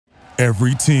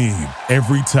Every team,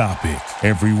 every topic,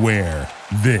 everywhere.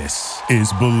 This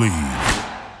is Believe.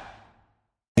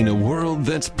 In a world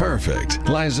that's perfect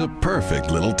lies a perfect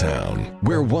little town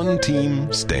where one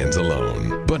team stands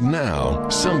alone. But now,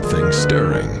 something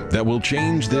stirring that will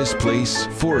change this place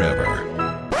forever.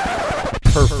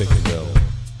 Perfectville.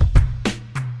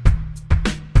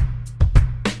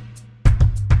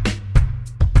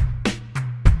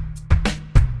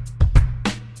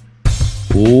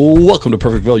 Welcome to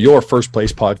Perfectville, your first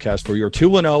place podcast for your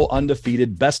 2-0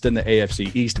 undefeated, best in the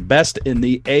AFC East, best in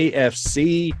the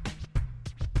AFC.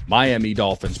 Miami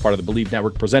Dolphins, part of the Believe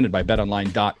Network, presented by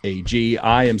BetOnline.AG.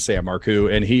 I am Sam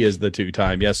Marcoux, and he is the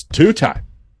two-time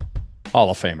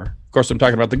Hall of Famer. Of course, I'm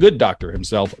talking about the good doctor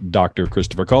himself, Dr.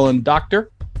 Christopher Cullen.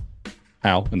 Doctor,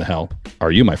 how in the hell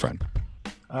are you, my friend?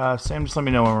 Sam, just let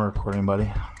me know when we're recording, buddy.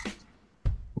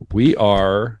 We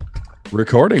are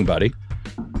recording, buddy.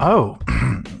 Oh,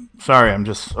 sorry, I'm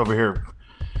just over here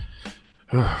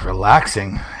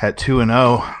relaxing at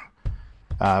 2-0.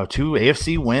 2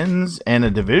 AFC wins and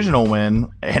a divisional win,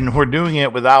 and we're doing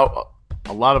it without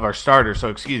a lot of our starters. So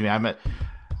excuse me, I'm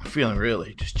feeling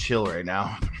really just chill right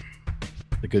now.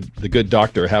 The good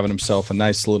doctor having himself a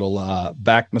nice little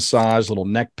back massage, little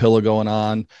neck pillow going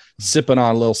on, sipping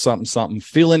on a little something,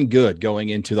 feeling good going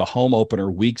into the home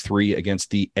opener week 3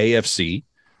 against the AFC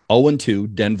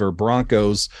 0-2 Denver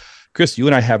Broncos. Chris, you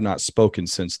and I have not spoken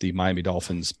since the Miami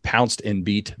Dolphins pounced and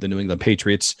beat the New England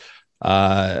Patriots.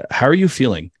 How are you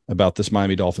feeling about this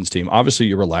Miami Dolphins team? Obviously,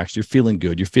 you're relaxed. You're feeling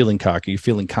good. You're feeling cocky. You're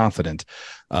feeling confident.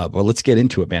 But let's get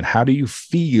into it, man. How do you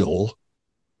feel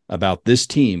about this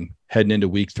team heading into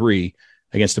week 3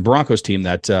 against the Broncos team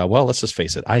that, well, let's just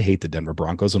face it, I hate the Denver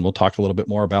Broncos, and we'll talk a little bit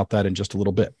more about that in just a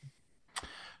little bit.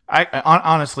 I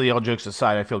honestly, all jokes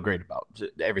aside, I feel great about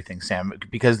everything, Sam,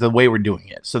 because the way we're doing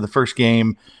it. So the first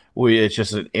game, it's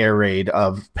just an air raid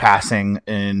of passing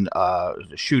in a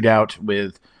shootout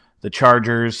with the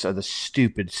Chargers, the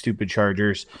stupid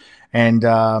Chargers. And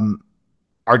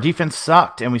our defense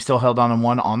sucked, and we still held on and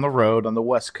won on the road on the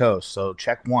West Coast. So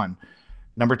check one.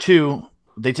 Number 2,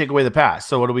 they take away the pass.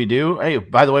 So what do? Hey,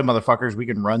 by the way, motherfuckers, we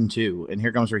can run too. And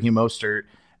here comes Raheem Mostert.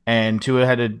 And Tua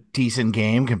had a decent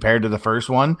game compared to the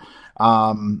first one.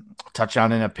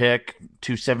 Touchdown and a pick,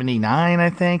 279, I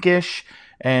think-ish.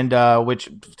 And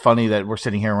which funny that we're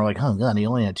sitting here and we're like, oh, God, he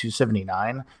only had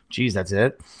 279. Geez, that's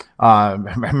it. I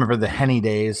remember the Henny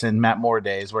days and Matt Moore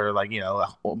days where, like,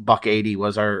 $180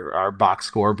 was our box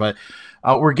score. But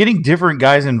we're getting different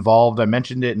guys involved. I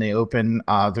mentioned it in the open.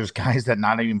 There's guys that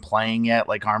not even playing yet,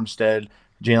 like Armstead.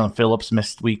 Jalen Phillips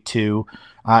missed week 2.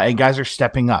 And guys are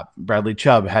stepping up. Bradley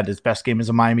Chubb had his best game as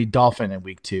a Miami Dolphin in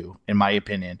week 2, in my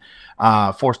opinion.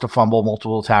 Forced a fumble,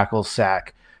 multiple tackles,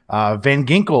 sack. Van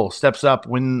Ginkel steps up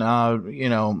when,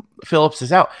 Phillips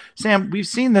is out. Sam, we've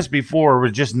seen this before. We're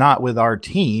just not with our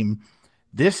team.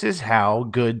 This is how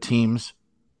good teams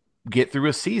get through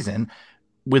a season,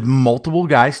 with multiple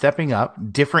guys stepping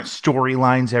up, different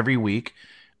storylines every week,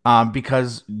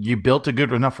 because you built a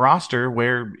good enough roster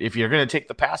where if you're going to take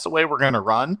the pass away, we're going to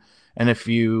run. And if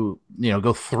you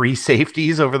go 3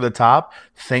 safeties over the top,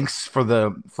 thanks for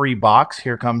the free box.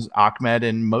 Here comes Ahmed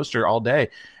and Mostert all day.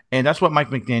 And that's what Mike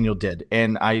McDaniel did.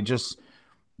 And I just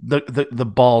the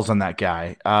balls on that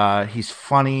guy. He's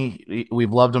funny.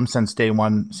 We've loved him since day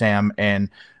one, Sam. And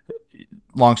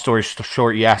long story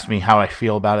short, you asked me how I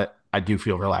feel about it. I do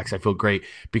feel relaxed. I feel great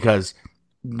because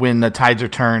when the tides are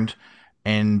turned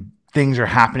and things are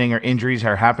happening or injuries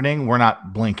are happening, we're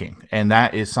not blinking. And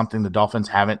that is something the Dolphins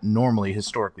haven't normally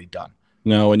historically done.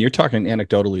 No, and you're talking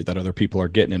anecdotally that other people are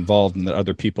getting involved and that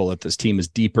other people at this team is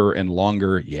deeper and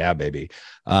longer. Yeah, baby.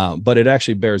 But it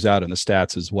actually bears out in the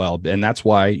stats as well. And that's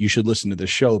why you should listen to this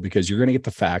show, because you're going to get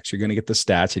the facts, you're going to get the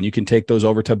stats, and you can take those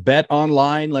over to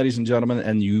BetOnline, ladies and gentlemen.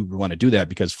 And you want to do that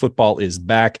because football is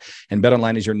back, and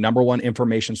BetOnline is your number one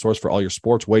information source for all your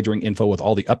sports wagering info with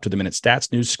all the up-to-the-minute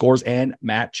stats, news, scores, and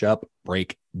matchup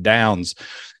breakdowns.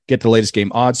 Get the latest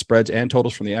game odds, spreads, and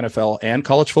totals from the NFL and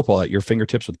college football at your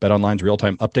fingertips with BetOnline's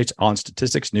real-time updates on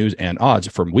statistics, news, and odds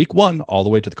from week 1 all the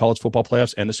way to the college football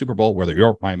playoffs and the Super Bowl, where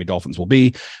your Miami Dolphins will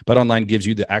be. BetOnline gives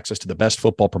you the access to the best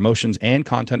football promotions and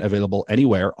content available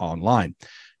anywhere online.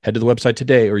 Head to the website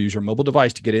today or use your mobile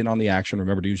device to get in on the action.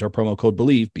 Remember to use our promo code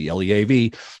BELIEVE,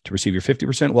 BLEAV, to receive your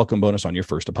 50% welcome bonus on your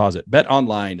first deposit. Bet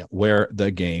online, where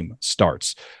the game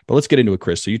starts. But let's get into it,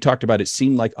 Chris. So you talked about it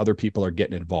seemed like other people are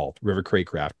getting involved. River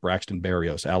Craycraft, Braxton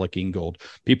Berrios, Alec Ingold,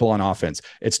 people on offense.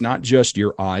 It's not just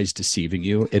your eyes deceiving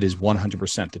you. It is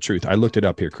 100% the truth. I looked it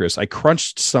up here, Chris. I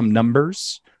crunched some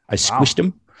numbers. I squished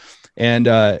them. And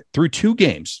through 2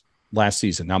 games, last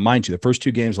season. Now, mind you, the first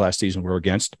 2 games last season were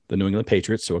against the New England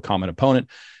Patriots, so a common opponent,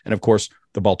 and of course,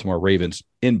 the Baltimore Ravens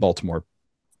in Baltimore.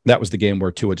 That was the game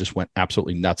where Tua just went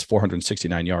absolutely nuts,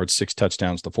 469 yards, 6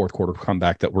 touchdowns, the fourth quarter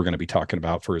comeback that we're going to be talking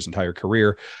about for his entire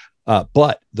career.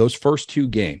 But those first 2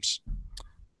 games,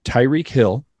 Tyreek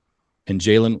Hill and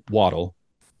Jalen Waddle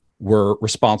were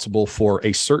responsible for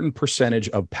a certain percentage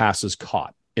of passes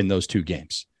caught in those 2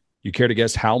 games. You care to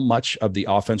guess how much of the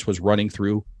offense was running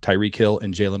through Tyreek Hill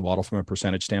and Jalen Waddle from a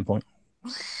percentage standpoint?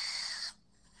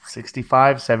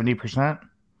 65, 70%.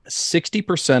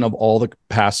 60% of all the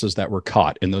passes that were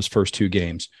caught in those first 2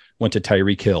 games went to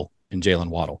Tyreek Hill and Jalen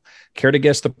Waddle. Care to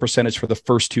guess the percentage for the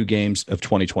first 2 games of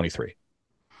 2023?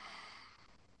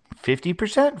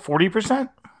 50%? 40%?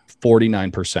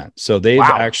 49%. So they've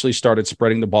actually started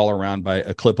spreading the ball around by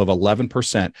a clip of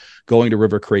 11%, going to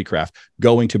River Craycraft,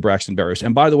 going to Braxton Berrios.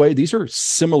 And by the way, these are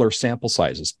similar sample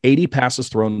sizes. 80 passes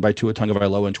thrown by Tua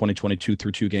Tagovailoa in 2022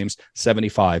 through 2 games,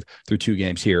 75 through 2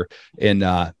 games here in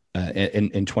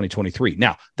 2023.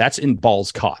 Now, that's in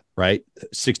balls caught, right?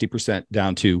 60%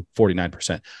 down to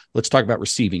 49%. Let's talk about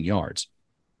receiving yards.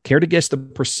 Care to guess the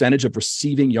percentage of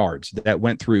receiving yards that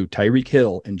went through Tyreek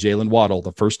Hill and Jalen Waddle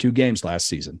the first 2 games last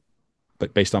season,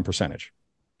 but based on percentage?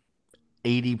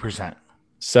 80%.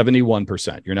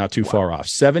 71%. You're not too far off.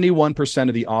 71%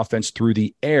 of the offense through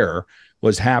the air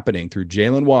was happening through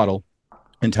Jalen Waddle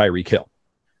and Tyreek Hill.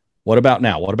 What about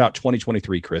now? What about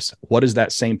 2023, Chris? What is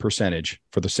that same percentage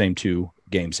for the same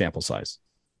 2-game sample size?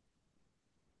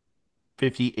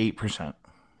 58%.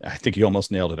 I think you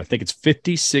almost nailed it. I think it's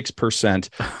 56%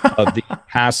 of the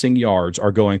passing yards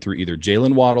are going through either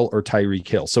Jalen Waddle or Tyreek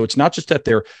Hill. So it's not just that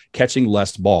they're catching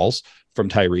less balls from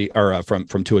Tyreek or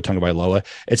from Tua Tagovailoa.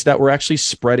 It's that we're actually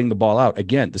spreading the ball out.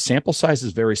 Again, the sample size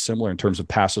is very similar in terms of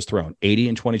passes thrown. 80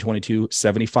 in 2022,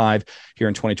 75 here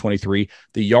in 2023.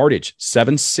 The yardage,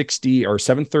 760 or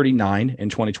 739 in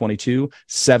 2022,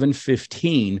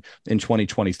 715 in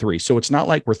 2023. So it's not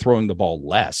like we're throwing the ball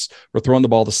less. We're throwing the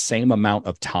ball the same amount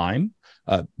of time.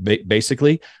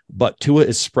 Basically, but Tua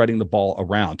is spreading the ball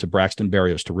around to Braxton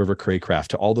Berrios, to River Craycraft,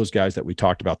 to all those guys that we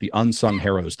talked about, the unsung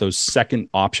heroes, those second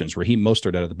options, Raheem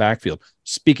Mostert out of the backfield.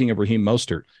 Speaking of Raheem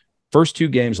Mostert, first 2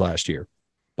 games last year,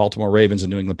 Baltimore Ravens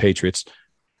and New England Patriots.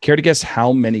 Care to guess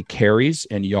how many carries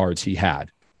and yards he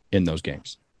had in those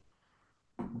games?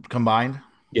 Combined?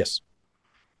 Yes.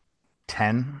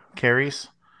 10 carries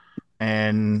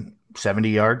and 70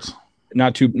 yards. I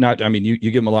mean, you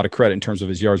give him a lot of credit in terms of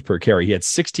his yards per carry. He had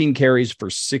 16 carries for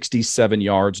 67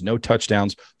 yards, no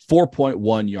touchdowns,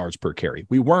 4.1 yards per carry.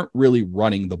 We weren't really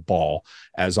running the ball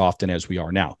as often as we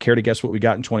are now. Care to guess what we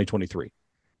got in 2023?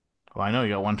 Well, I know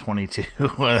you got 122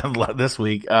 this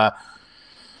week.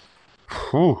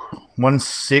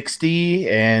 160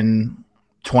 and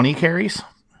 20 carries.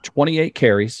 28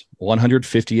 carries,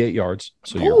 158 yards.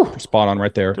 So you're spot on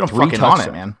right there. You're fucking on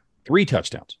it, man. 3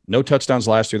 touchdowns. No touchdowns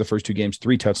last year, the first 2 games.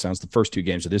 3 touchdowns the first 2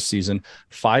 games of this season.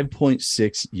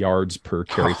 5.6 yards per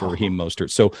carry for Raheem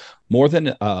Mostert. So more than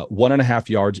 1.5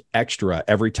 yards extra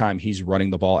every time he's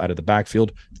running the ball out of the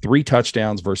backfield. 3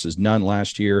 touchdowns versus none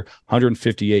last year.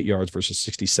 158 yards versus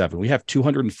 67. We have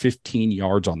 215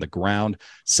 yards on the ground,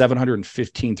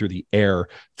 715 through the air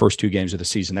first 2 games of the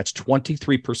season. That's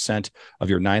 23% of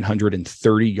your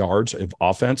 930 yards of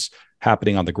offense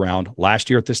happening on the ground. Last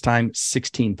year at this time,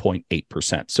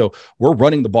 16.8%. So we're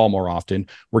running the ball more often.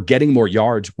 We're getting more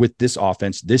yards with this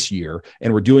offense this year,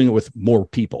 and we're doing it with more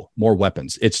people, more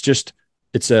weapons. It's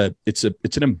an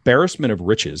embarrassment of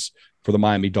riches for the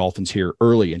Miami Dolphins here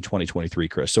early in 2023,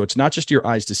 Chris. So it's not just your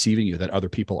eyes deceiving you that other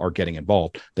people are getting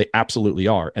involved. They absolutely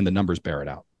are, and the numbers bear it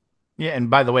out. Yeah, and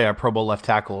by the way, our Pro Bowl left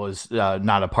tackle is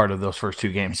not a part of those first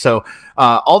 2 games. So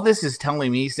all this is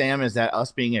telling me, Sam, is that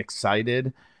us being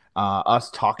excited, us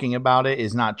talking about it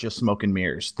is not just smoke and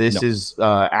mirrors. This is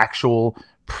actual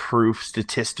proof,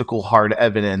 statistical hard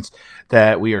evidence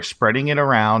that we are spreading it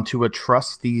around to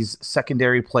trust these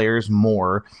secondary players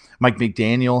more. Mike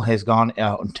McDaniel has gone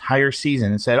an entire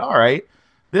season and said, all right,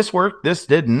 this worked, this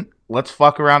didn't. Let's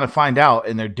fuck around and find out.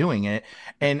 And they're doing it.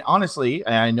 And honestly,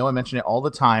 I know I mention it all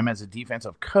the time as a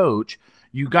defensive coach,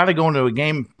 you got to go into a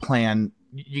game plan.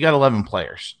 You got 11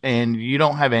 players, and you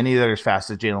don't have any that are as fast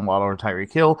as Jalen Waddle or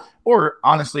Tyreek Hill, or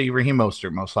honestly, Raheem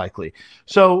Mostert, most likely.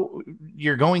 So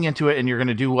you're going into it, and you're going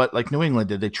to do what like New England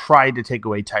did. They tried to take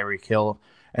away Tyreek Hill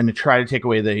and to try to take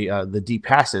away the deep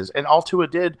passes, and all Tua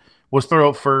did was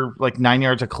throw for like 9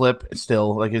 yards a clip.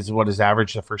 Still, like is what his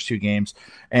average the first 2 games,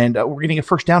 and we're getting a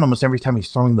first down almost every time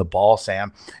he's throwing the ball.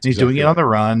 Sam, and he's doing it on the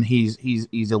run. He's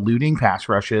eluding pass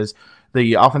rushes.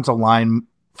 The offensive line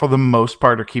for the most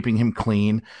part, are keeping him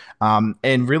clean.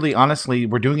 And really, honestly,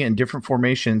 we're doing it in different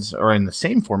formations or in the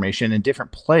same formation in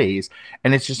different plays.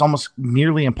 And it's just almost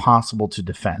nearly impossible to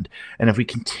defend. And if we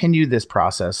continue this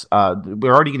process,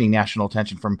 we're already getting national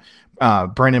attention from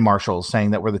Brandon Marshall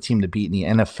saying that we're the team to beat in the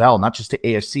NFL, not just the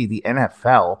AFC, the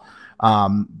NFL.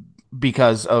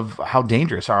 Because of how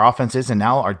dangerous our offense is, and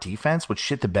now our defense would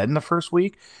shit the bed in the first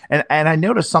week. And I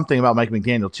noticed something about Mike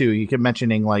McDaniel too. You kept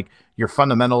mentioning like your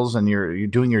fundamentals and you're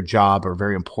doing your job are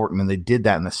very important, and they did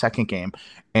that in the second game.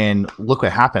 And look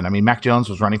what happened. I mean, Mac Jones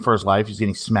was running for his life; he's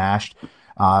getting smashed.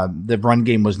 The run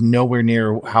game was nowhere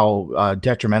near how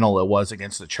detrimental it was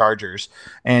against the Chargers,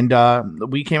 and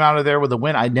we came out of there with a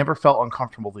win. I never felt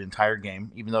uncomfortable the entire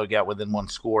game, even though it got within one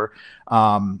score.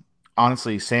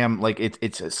 Honestly, Sam, like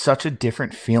it's such a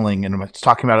different feeling, and I'm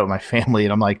talking about it with my family,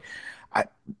 and I'm like,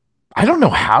 I don't know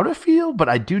how to feel, but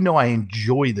I do know I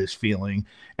enjoy this feeling,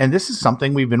 and this is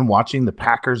something we've been watching the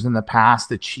Packers in the past,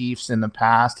 the Chiefs in the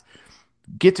past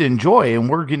get to enjoy, and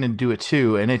we're going to do it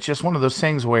too. And it's just one of those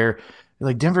things where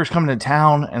like Denver's coming to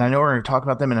town, and I know we're going to talk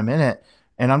about them in a minute,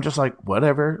 and I'm just like,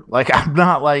 whatever. Like I'm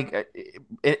not like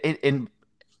it. And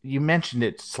you mentioned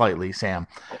it slightly, Sam.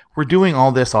 We're doing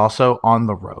all this also on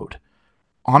the road.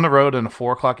 On the road in a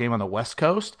 4:00 game on the West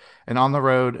Coast, and on the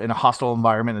road in a hostile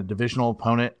environment, a divisional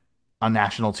opponent on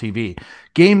national TV.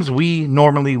 Games we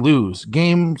normally lose,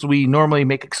 games we normally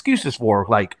make excuses for,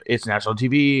 like it's national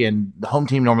TV and the home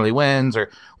team normally wins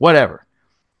or whatever.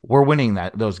 We're winning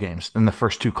those games in the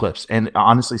first two clips. And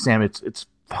honestly, Sam, it's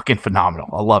fucking phenomenal.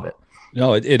 I love it.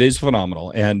 No, it is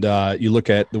phenomenal. And you look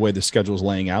at the way the schedule is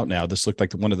laying out now, this looked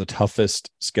like one of the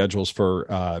toughest schedules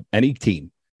for any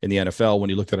team in the NFL when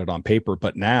you looked at it on paper.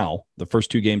 But now the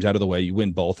first two games out of the way, you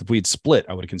win both. If we had split,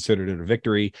 I would have considered it a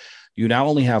victory. You now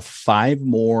only have 5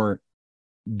 more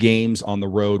games on the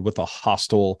road with a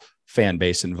hostile fan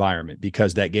base environment,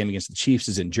 because that game against the Chiefs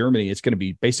is in Germany. It's going to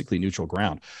be basically neutral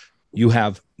ground. You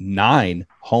have 9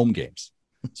 home games.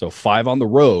 So 5 on the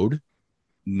road,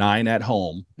 9 at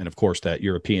home. And of course, that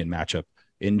European matchup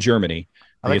in Germany.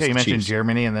 I like how you mentioned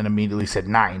Germany and then immediately said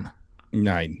 9.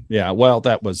 9. Yeah. Well,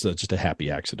 that was just a happy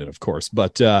accident, of course.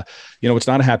 But, what's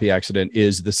not a happy accident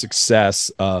is the success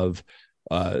of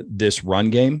this run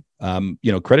game.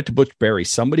 Credit to Butch Berry.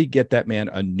 Somebody get that man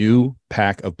a new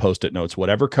pack of Post-it notes,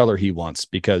 whatever color he wants,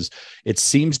 because it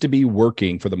seems to be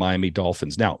working for the Miami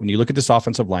Dolphins. Now, when you look at this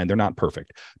offensive line, they're not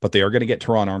perfect, but they are going to get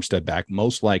Teron Armstead back,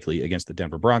 most likely against the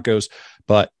Denver Broncos.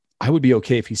 But I would be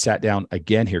okay if he sat down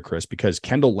again here, Chris, because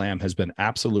Kendall Lamb has been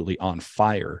absolutely on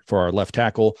fire for our left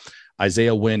tackle.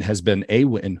 Isaiah Wynn has been a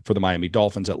win for the Miami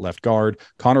Dolphins at left guard.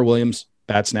 Connor Williams,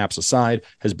 bad snaps aside,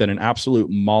 has been an absolute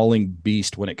mauling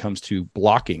beast when it comes to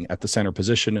blocking at the center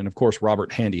position. And of course,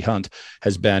 Robert Handy Hunt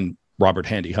has been Robert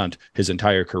Handy Hunt his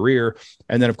entire career.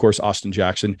 And then, of course, Austin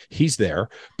Jackson, he's there.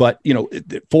 But,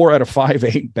 4 out of 5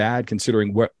 ain't bad,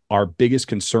 considering what our biggest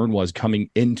concern was coming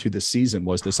into the season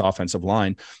was this offensive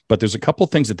line. But there's a couple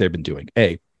of things that they've been doing.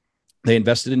 A, they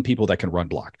invested in people that can run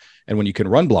block. And when you can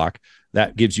run block,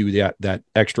 that gives you that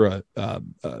extra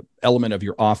element of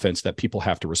your offense that people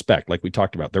have to respect. Like we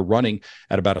talked about, they're running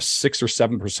at about a 6 or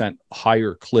 7%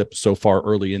 higher clip so far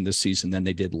early in this season than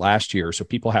they did last year. So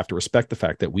people have to respect the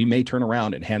fact that we may turn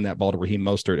around and hand that ball to Raheem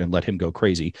Mostert and let him go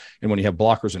crazy. And when you have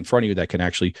blockers in front of you that can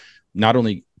actually not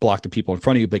only block the people in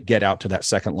front of you, but get out to that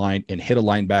second line and hit a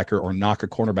linebacker or knock a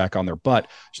cornerback on their butt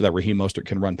so that Raheem Mostert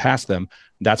can run past them,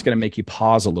 that's going to make you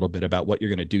pause a little bit about what you're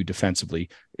going to do defensively,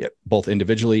 both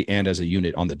individually and as a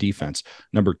unit on the defense.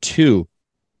 Number 2,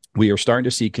 we are starting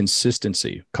to see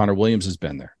consistency. Connor Williams has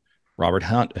been there. Robert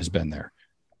Hunt has been there.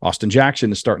 Austin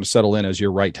Jackson is starting to settle in as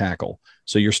your right tackle.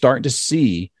 So you're starting to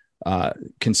see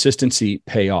consistency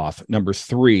pay off. Number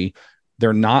 3,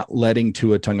 they're not letting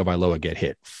Tua Tagovailoa get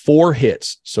hit. 4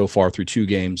 hits so far through 2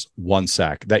 games, 1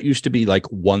 sack. That used to be like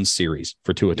 1 series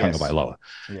for Tua Tagovailoa.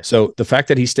 Yes. So the fact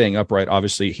that he's staying upright,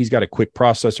 obviously he's got a quick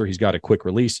processor, he's got a quick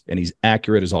release, and he's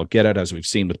accurate as all get at, as we've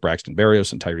seen with Braxton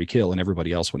Berrios and Tyreek Hill and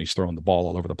everybody else when he's throwing the ball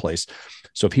all over the place.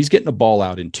 So if he's getting the ball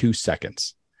out in 2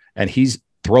 seconds and he's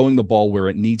throwing the ball where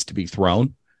it needs to be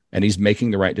thrown and he's making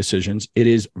the right decisions, it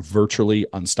is virtually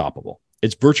unstoppable.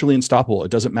 It's virtually unstoppable.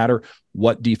 It doesn't matter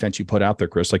what defense you put out there,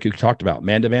 Chris. Like you talked about,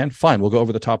 man-to-man, fine. We'll go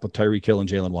over the top with Tyreek Hill and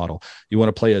Jalen Waddle. You want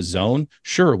to play a zone?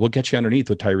 Sure, we'll get you underneath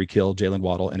with Tyreek Hill, Jalen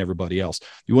Waddle, and everybody else.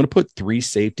 You want to put 3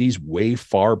 safeties way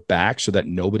far back so that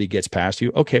nobody gets past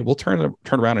you? Okay, we'll turn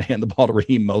around and hand the ball to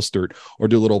Raheem Mostert or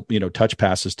do little touch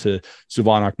passes to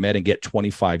Suvon Ahmed and get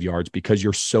 25 yards because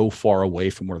you're so far away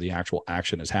from where the actual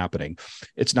action is happening.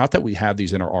 It's not that we have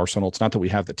these in our arsenal. It's not that we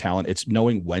have the talent. It's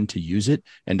knowing when to use it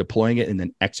and deploying it and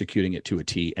then executing it to a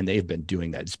T. And they've been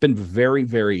doing that. It's been very,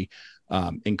 very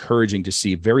encouraging to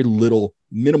see very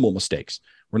minimal mistakes.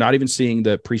 We're not even seeing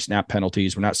the pre-snap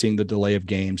penalties. We're not seeing the delay of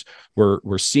games.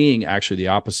 We're seeing actually the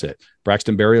opposite.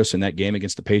 Braxton Berrios in that game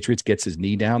against the Patriots gets his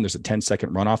knee down. There's a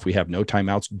 10-second runoff. We have no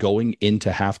timeouts going into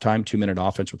halftime, 2-minute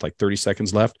offense with like 30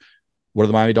 seconds left. What do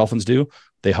the Miami Dolphins do?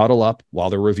 They huddle up while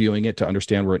they're reviewing it to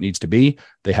understand where it needs to be.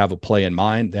 They have a play in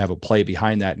mind. They have a play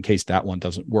behind that in case that one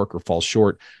doesn't work or falls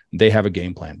short. They have a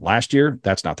game plan. Last year,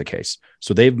 that's not the case.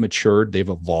 So they've matured. They've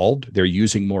evolved. They're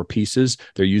using more pieces.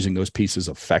 They're using those pieces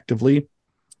effectively.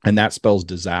 And that spells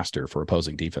disaster for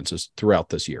opposing defenses throughout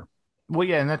this year. Well,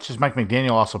 yeah, and that's just Mike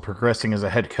McDaniel also progressing as a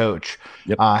head coach,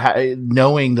 Yep.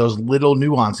 Knowing those little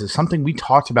nuances, something we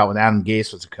talked about when Adam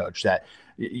Gase was a coach, that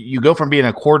you go from being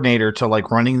a coordinator to like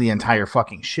running the entire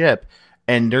fucking ship,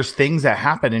 and there's things that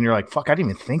happen and you're like, fuck, I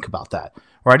didn't even think about that.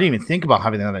 Or I didn't even think about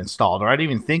having that installed. Or I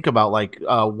didn't even think about like,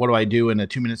 what do I do in a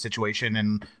 2-minute situation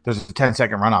and there's a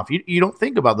 10-second runoff. You don't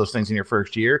think about those things in your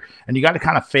first year, and you got to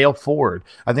kind of fail forward.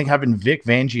 I think having Vic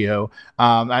Fangio,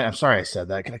 I'm sorry I said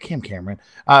that. Cam Cameron.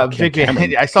 Vic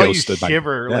Cameron I saw you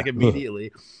shiver like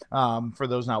immediately. For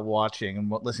those not watching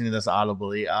and listening to this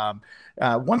audibly,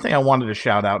 one thing I wanted to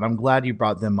shout out, and I'm glad you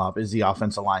brought them up, is the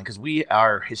offensive line, because we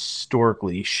are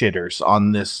historically shitters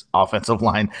on this offensive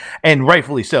line, and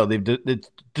rightfully so. They've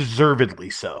deservedly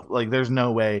so. Like, there's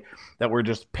no way that we're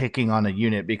just picking on a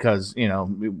unit because,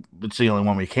 it's the only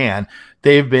one we can.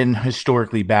 They've been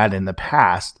historically bad in the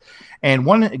past. And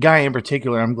one guy in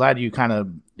particular, I'm glad you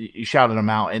shouted him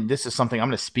out. And this is something I'm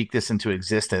going to speak this into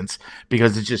existence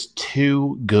because it's just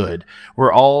too good.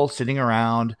 We're all sitting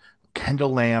around.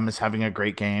 Kendall Lamb is having a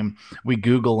great game. We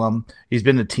Google him. He's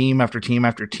been to team after team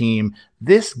after team.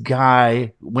 This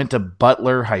guy went to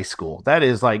Butler High School. That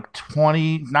is like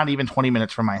not even 20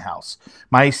 minutes from my house.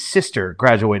 My sister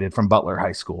graduated from Butler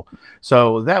High School.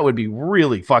 So that would be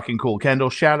really fucking cool. Kendall,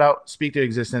 shout out, speak to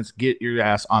existence, get your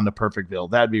ass on the Perfectville.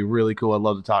 That'd be really cool. I'd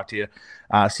love to talk to you.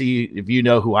 See if you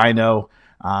know who I know.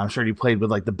 I'm sure you played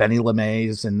with like the Benny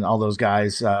LeMays and all those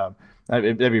guys.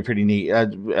 That'd be pretty neat.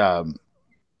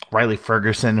 Riley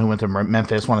Ferguson, who went to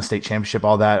Memphis, won a state championship,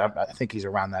 all that. I think he's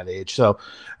around that age. So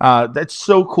that's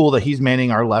so cool that he's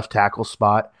manning our left tackle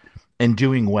spot and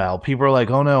doing well. People are like,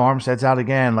 oh no, Armstead's out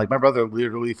again. Like, my brother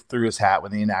literally threw his hat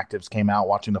when the inactives came out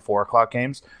watching the 4:00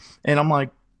 games. And I'm like,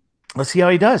 let's see how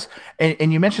he does.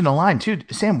 And you mentioned the line too,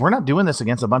 Sam. We're not doing this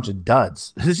against a bunch of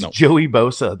duds. This is Joey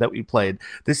Bosa that we played.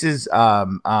 This is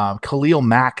Khalil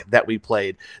Mack that we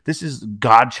played. This is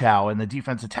Godchow and the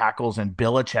defensive tackles and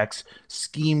Belichick's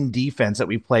scheme defense that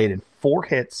we played in 4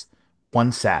 hits,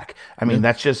 1 sack. I mean,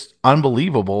 that's just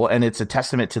unbelievable. And it's a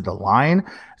testament to the line.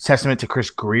 It's a testament to Chris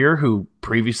Greer, who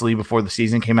previously before the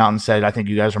season came out and said, I think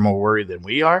you guys are more worried than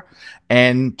we are.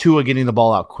 And Tua getting the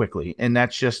ball out quickly. And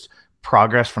that's just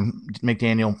progress from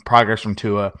McDaniel, progress from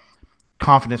Tua,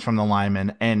 confidence from the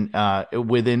linemen, and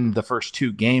within the first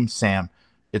 2 games, Sam,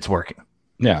 it's working.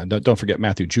 Yeah, don't forget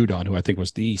Matthew Judon, who I think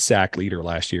was the sack leader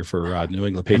last year for New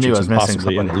England Patriots and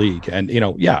possibly in the league. And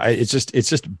it's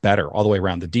just better all the way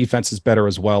around. The defense is better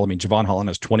as well. I mean, Javon Holland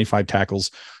has 25 tackles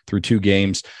through 2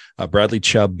 games. Bradley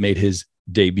Chubb made his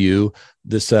debut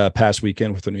this past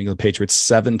weekend with the New England Patriots.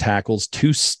 7 tackles,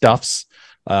 2 stuffs.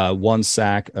 1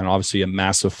 sack, and obviously a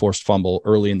massive forced fumble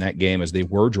early in that game as they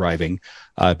were driving.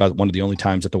 About one of the only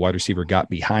times that the wide receiver got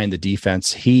behind the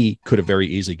defense. He could have very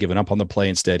easily given up on the play.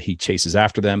 Instead, he chases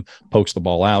after them, pokes the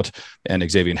ball out, and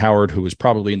Xavier Howard, who was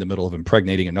probably in the middle of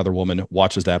impregnating another woman,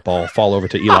 watches that ball fall over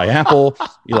to Eli Apple.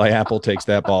 Eli Apple takes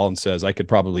that ball and says, I could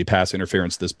probably pass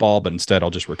interference this ball, but instead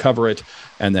I'll just recover it.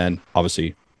 And then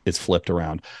obviously it's flipped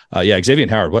around. Xavier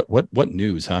Howard, what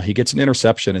news, huh? He gets an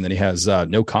interception and then he has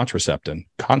no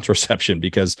contraception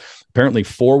because apparently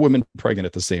 4 women pregnant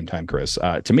at the same time, Chris.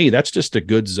 To me, that's just a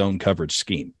good zone coverage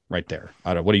scheme right there.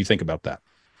 What do you think about that?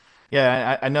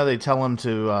 Yeah, I know they tell him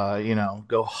to,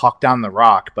 go hawk down the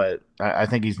rock, but I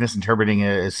think he's misinterpreting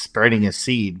it as spreading his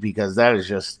seed, because that is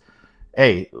just,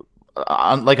 like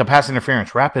a pass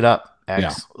interference, wrap it up.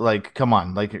 Yeah. Like, come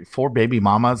on, like 4 baby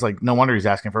mamas. Like, no wonder he's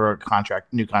asking for a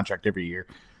new contract every year.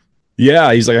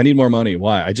 Yeah, he's like, I need more money.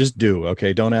 Why? I just do.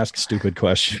 Okay, don't ask stupid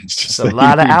questions. Just a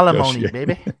lot of alimony,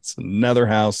 baby. It's another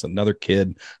house, another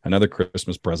kid, another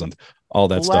Christmas present, all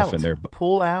that stuff in there.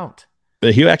 Pull out.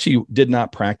 But he actually did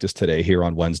not practice today here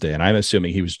on Wednesday, and I'm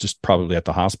assuming he was just probably at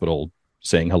the hospital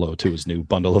saying hello to his new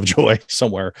bundle of joy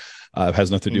somewhere. It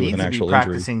has nothing to do with an actual injury.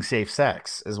 Practicing safe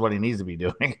sex is what he needs to be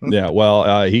doing. Yeah,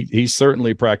 well, he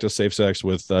certainly practiced safe sex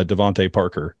with Devontae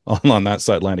Parker on that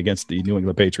sideline against the New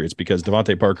England Patriots, because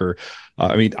Devontae Parker,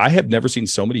 I mean, I have never seen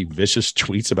so many vicious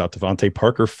tweets about Devontae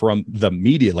Parker from the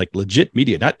media, like legit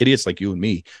media, not idiots like you and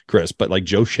me, Chris, but like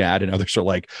Joe Shad and others are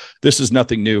like, this is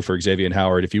nothing new for Xavier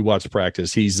Howard. If you watch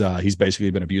practice, he's basically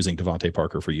been abusing Devontae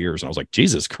Parker for years. And I was like,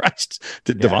 Jesus Christ,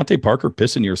 did Devontae Parker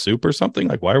piss in your soup or something?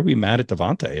 Like, why are we mad at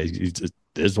Devontae? It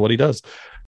is what he does.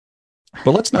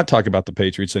 But let's not talk about the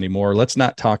Patriots anymore. Let's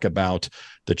not talk about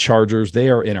the Chargers. They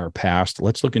are in our past.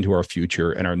 Let's look into our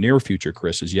future. And our near future,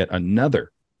 Chris, is yet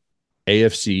another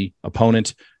AFC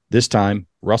opponent. This time,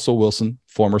 Russell Wilson,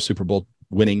 former Super Bowl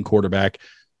winning quarterback,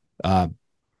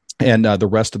 and the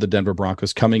rest of the Denver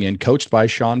Broncos coming in, coached by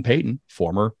Sean Payton,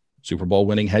 former Super Bowl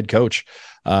winning head coach.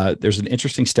 There's an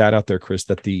interesting stat out there, Chris,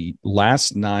 that the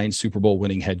last 9 Super Bowl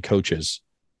winning head coaches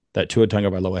that Tua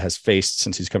Tagovailoa has faced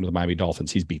since he's come to the Miami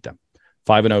Dolphins, he's beat them.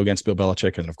 5-0 against Bill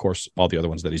Belichick, and of course, all the other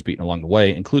ones that he's beaten along the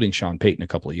way, including Sean Payton a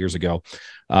couple of years ago.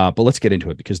 But let's get into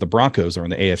it, because the Broncos are in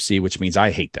the AFC, which means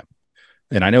I hate them.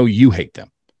 And I know you hate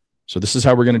them. So this is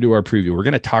how we're going to do our preview. We're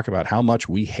going to talk about how much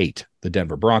we hate the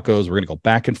Denver Broncos. We're going to go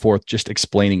back and forth, just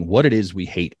explaining what it is we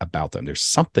hate about them. There's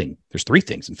 3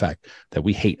 things, in fact, that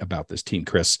we hate about this team,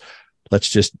 Chris. Let's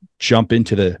just jump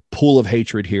into the pool of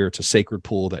hatred here. It's a sacred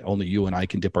pool that only you and I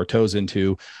can dip our toes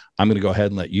into. I'm going to go ahead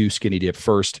and let you skinny dip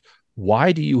first.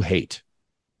 Why do you hate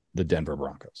the Denver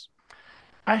Broncos?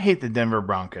 I hate the Denver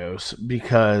Broncos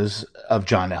because of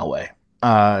John Elway.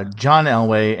 John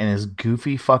Elway and his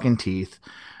goofy fucking teeth.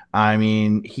 I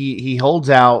mean, he holds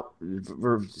out,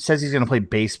 says he's going to play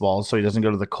baseball so he doesn't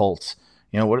go to the Colts.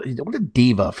 You know, what a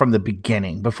diva from the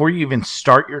beginning. Before you even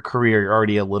start your career, you're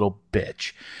already a little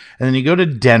bitch. And then you go to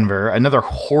Denver, another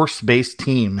horse-based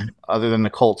team other than the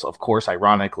Colts, of course,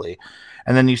 ironically.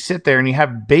 And then you sit there and you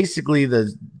have basically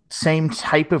the same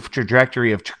type of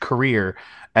trajectory of career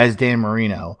as Dan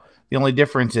Marino. The only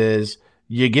difference is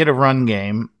you get a run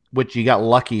game, which you got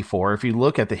lucky for. If you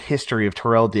look at the history of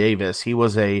Terrell Davis, he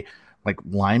was a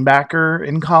linebacker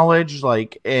in college,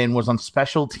 and was on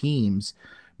special teams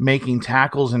making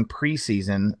tackles in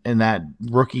preseason in that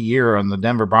rookie year on the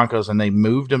Denver Broncos, and they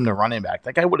moved him to running back.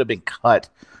 That guy would have been cut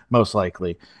most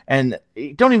likely. And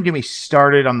don't even get me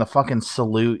started on the fucking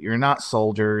salute. You're not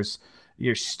soldiers.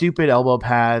 Your stupid elbow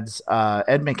pads.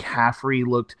 Ed McCaffrey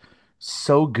looked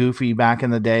so goofy back in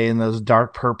the day in those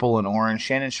dark purple and orange.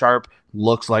 Shannon Sharp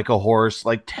looks like a horse,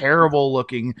 terrible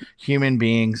looking human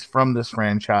beings from this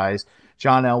franchise.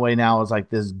 John Elway now is like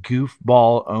this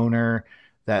goofball owner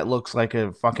that looks like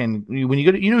a fucking, when you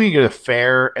go to, you go to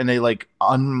fair and they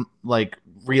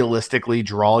realistically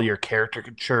draw your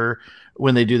caricature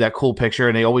when they do that cool picture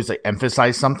and they always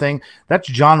emphasize something. That's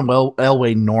John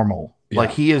Elway normal. Yeah.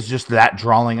 He is just that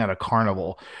drawing at a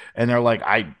carnival. And they're like,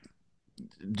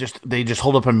 they just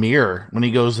hold up a mirror when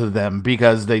he goes to them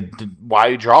because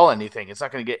why draw anything? It's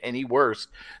not going to get any worse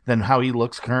than how he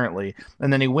looks currently.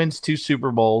 And then he wins 2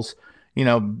 Super Bowls,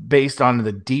 based on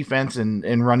the defense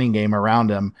and running game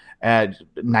around him at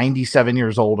 97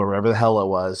 years old or whatever the hell it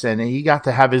was. And he got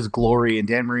to have his glory and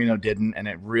Dan Marino didn't. And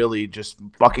it really just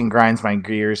fucking grinds my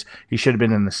gears. He should have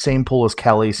been in the same pool as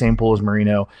Kelly, same pool as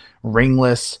Marino,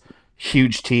 ringless,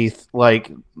 huge teeth.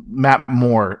 Matt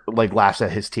Moore laughs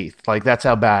at his teeth. That's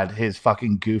how bad his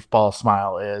fucking goofball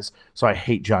smile is. So I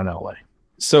hate John Elway.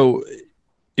 So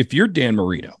if you're Dan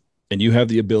Marino and you have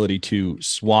the ability to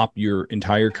swap your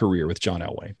entire career with John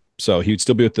Elway, so he would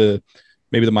still be with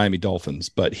maybe the Miami Dolphins,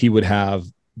 but he would have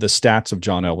the stats of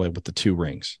John Elway with the 2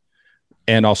 rings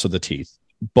and also the teeth.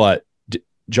 But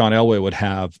John Elway would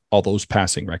have all those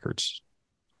passing records.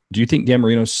 Do you think Dan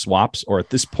Marino swaps, or at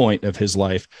this point of his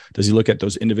life, does he look at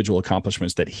those individual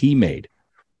accomplishments that he made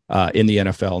in the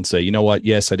NFL and say, you know what?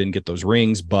 Yes, I didn't get those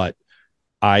rings, but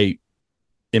I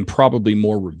am probably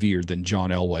more revered than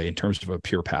John Elway in terms of a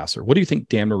pure passer. What do you think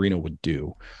Dan Marino would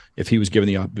do if he was given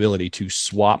the ability to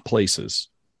swap places,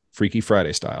 Freaky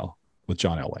Friday style, with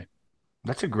John Elway?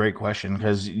 That's a great question,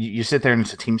 because you sit there and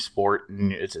it's a team sport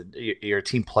and you're a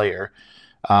team player.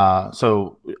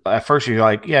 So at first you're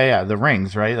like, yeah, the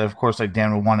rings, right? Of course,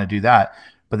 Dan would want to do that.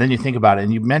 But then you think about it,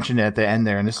 and you mentioned it at the end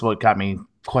there, and this is what got me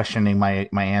questioning my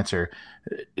answer.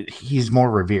 He's more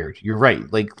revered. You're right.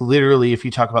 Literally, if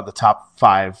you talk about the top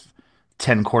 5-10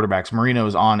 quarterbacks, Marino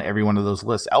is on every one of those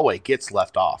lists. Elway gets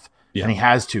left off, and he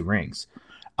has 2 rings.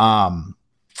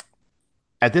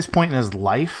 At this point in his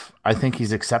life, I think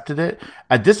he's accepted it.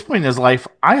 At this point in his life,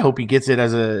 I hope he gets it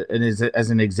as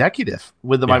an executive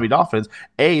with the Miami Dolphins.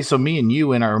 So me and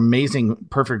you and our amazing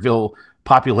Perfectville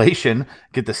population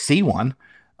get to see one.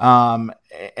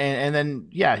 And then,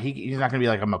 yeah, he's not going to be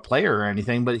like I'm a player or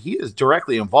anything, but he is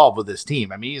directly involved with this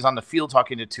team. I mean, he's on the field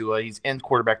talking to Tua. He's in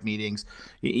quarterback meetings.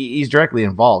 He's directly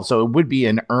involved. So it would be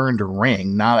an earned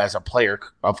ring, not as a player,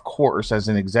 of course, as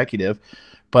an executive.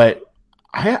 But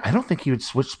I don't think he would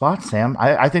switch spots, Sam.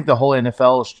 I think the whole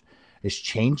NFL is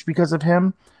changed because of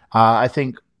him. I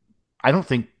don't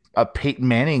think Peyton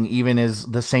Manning even is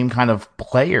the same kind of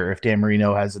player if Dan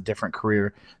Marino has a different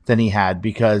career than he had,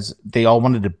 because they all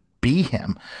wanted to be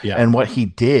him and what he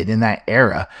did in that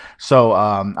era. So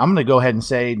I'm going to go ahead and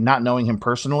say, not knowing him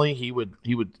personally, he would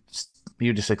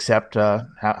just accept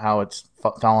how it's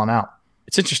fallen out.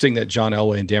 It's interesting that John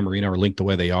Elway and Dan Marino are linked the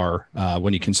way they are.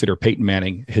 When you consider Peyton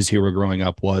Manning, his hero growing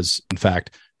up was, in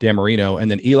fact, Dan Marino. And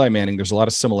then Eli Manning, there's a lot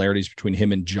of similarities between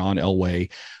him and John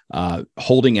Elway,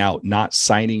 holding out, not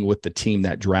signing with the team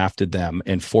that drafted them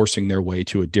and forcing their way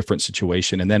to a different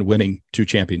situation and then winning 2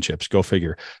 championships. Go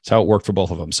figure. That's how it worked for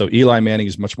both of them. So Eli Manning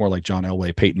is much more like John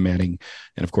Elway, Peyton Manning,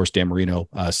 and of course, Dan Marino,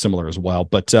 similar as well.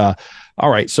 But all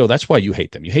right. So that's why you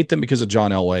hate them. You hate them because of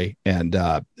John Elway and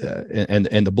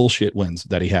the bullshit wins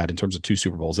that he had in terms of 2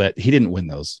 Super Bowls. That he didn't win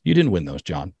those. You didn't win those,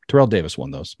 John. Terrell Davis won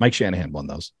those. Mike Shanahan won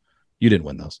those. You didn't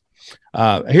win those.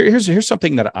 Here's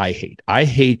something that I hate. I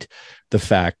hate the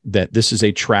fact that this is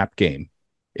a trap game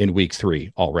in week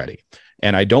 3 already.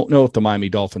 And I don't know if the Miami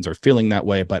Dolphins are feeling that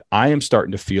way, but I am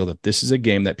starting to feel that this is a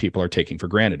game that people are taking for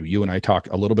granted. You and I talked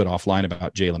a little bit offline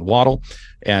about Jalen Waddle.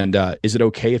 And is it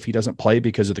okay if he doesn't play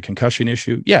because of the concussion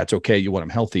issue? Yeah, it's okay. You want him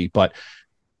healthy, but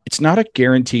it's not a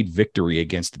guaranteed victory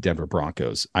against the Denver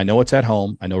Broncos. I know it's at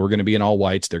home. I know we're going to be in all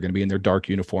whites. They're going to be in their dark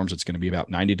uniforms. It's going to be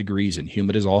about 90 degrees and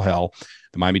humid as all hell.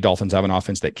 The Miami Dolphins have an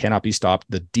offense that cannot be stopped.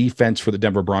 The defense for the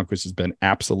Denver Broncos has been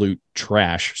absolute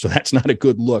trash. So that's not a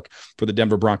good look for the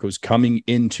Denver Broncos coming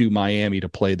into Miami to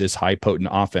play this high potent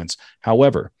offense.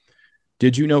 However,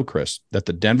 did you know, Chris, that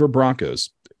the Denver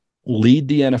Broncos lead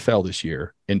the NFL this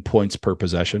year in points per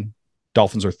possession?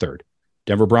 Dolphins are 3rd.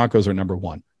 Denver Broncos are number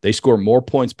 1. They score more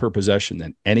points per possession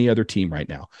than any other team right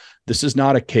now. This is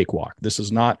not a cakewalk. This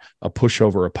is not a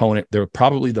pushover opponent. They're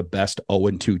probably the best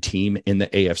 0-2 team in the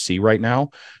AFC right now.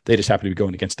 They just happen to be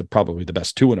going against probably the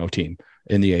best 2-0 team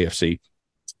in the AFC,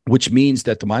 which means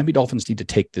that the Miami Dolphins need to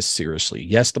take this seriously.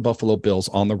 Yes, the Buffalo Bills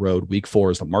on the road, week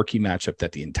 4 is the marquee matchup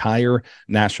that the entire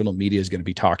national media is going to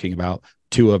be talking about.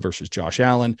 Tua versus Josh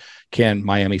Allen. Can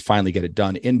Miami finally get it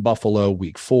done in Buffalo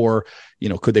week 4?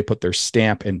 Could they put their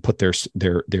stamp and put their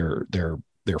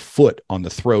foot on the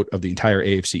throat of the entire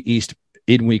AFC East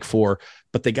in week 4?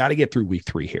 But they got to get through week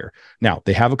 3 here. Now,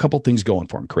 they have a couple things going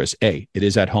for them, Chris. A, it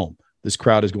is at home. This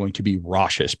crowd is going to be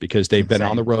raucous because they've been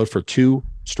on the road for 2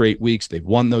 straight weeks. They've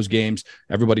won those games.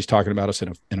 Everybody's talking about us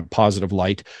in a positive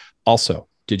light. Also,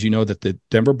 did you know that the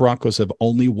Denver Broncos have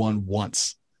only won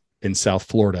once in South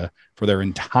Florida for their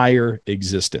entire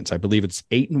existence? I believe it's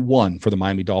 8-1 for the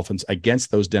Miami Dolphins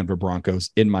against those Denver Broncos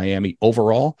in Miami.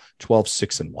 Overall,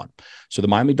 12-6-1. So the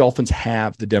Miami Dolphins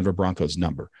have the Denver Broncos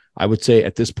number. I would say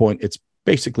at this point, it's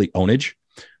basically ownage.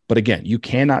 But again, you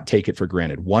cannot take it for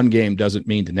granted. One game doesn't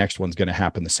mean the next one's going to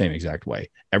happen the same exact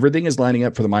way. Everything is lining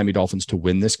up for the Miami Dolphins to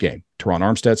win this game. Teron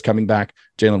Armstead's coming back.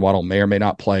 Jalen Waddle may or may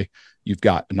not play. You've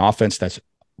got an offense that's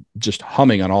just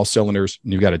humming on all cylinders.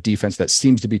 And you've got a defense that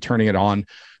seems to be turning it on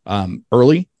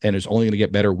early and is only going to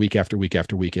get better week after week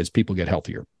after week as people get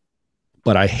healthier.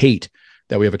 But I hate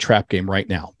that we have a trap game right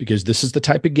now, because this is the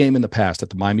type of game in the past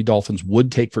that the Miami Dolphins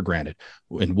would take for granted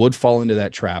and would fall into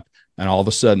that trap. And all of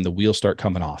a sudden the wheels start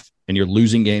coming off and you're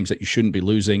losing games that you shouldn't be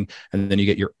losing. And then you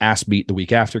get your ass beat the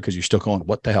week after because you're still going,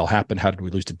 what the hell happened? How did we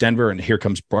lose to Denver? And here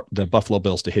comes the Buffalo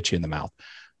Bills to hit you in the mouth.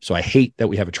 So I hate that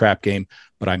we have a trap game,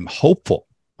 but I'm hopeful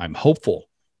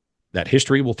that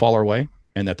history will fall our way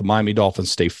and that the Miami Dolphins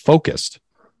stay focused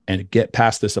and get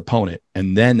past this opponent.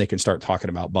 And then they can start talking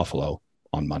about Buffalo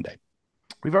on Monday.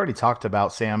 We've already talked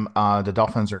about, Sam, the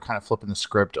Dolphins are kind of flipping the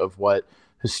script of what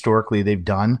historically they've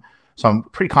done. So I'm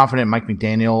pretty confident Mike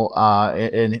McDaniel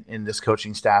in this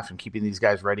coaching staff and keeping these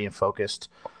guys ready and focused.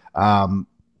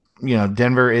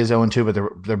 Denver is 0-2,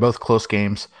 but they're both close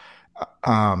games.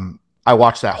 I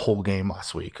watched that whole game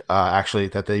last week, actually,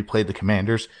 that they played the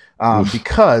Commanders,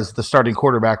 because the starting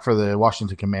quarterback for the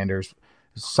Washington Commanders,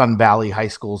 Sun Valley High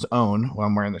School's own, well,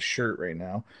 I'm wearing the shirt right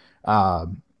now,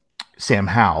 Sam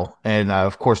Howell. And,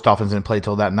 of course, Dolphins didn't play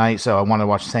till that night, so I wanted to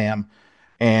watch Sam.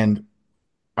 And,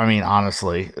 I mean,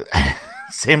 honestly,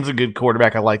 Sam's a good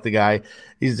quarterback. I like the guy.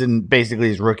 He's in basically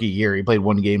his rookie year. He played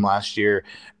one game last year,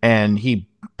 and he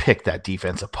picked that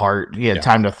defense apart. He had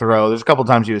time to throw. There's a couple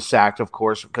times he was sacked, of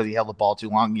course, because he held the ball too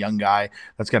long. Young guy,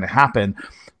 that's going to happen.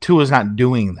 Tua's not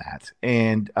doing that.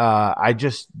 And I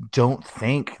just don't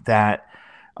think that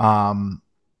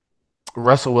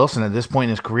Russell Wilson at this point in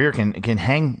his career can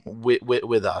hang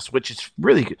with us, which is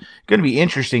really going to be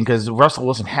interesting because Russell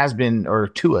Wilson has been, or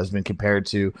Tua has been compared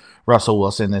to Russell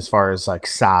Wilson as far as like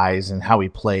size and how he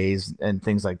plays and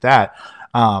things like that.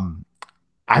 Um,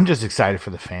 I'm just excited for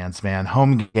the fans, man.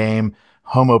 Home game,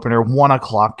 home opener, 1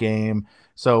 o'clock game.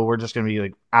 So we're just going to be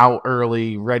like out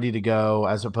early, ready to go,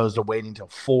 as opposed to waiting till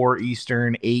 4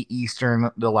 Eastern, 8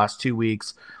 Eastern the last 2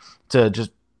 weeks to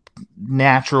just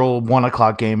natural 1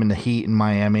 o'clock game in the heat in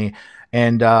Miami.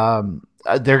 And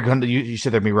they're going to, you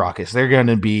said they'd be raucous. They're going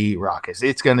to be raucous.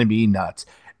 It's going to be nuts.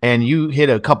 And you hit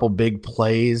a couple big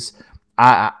plays.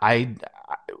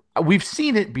 We've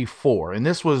seen it before, and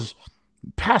this was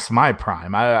past my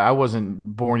prime. I wasn't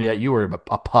born yet. You were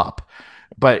a pup.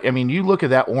 But I mean, you look at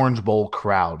that Orange Bowl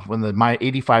crowd when my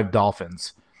 85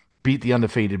 Dolphins beat the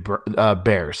undefeated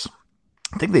Bears.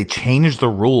 I think they changed the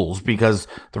rules because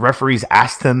the referees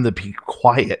asked them to be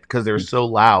quiet because they were so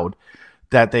loud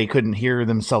that they couldn't hear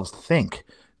themselves think.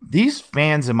 These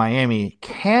fans in Miami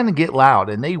can get loud,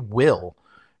 and they will,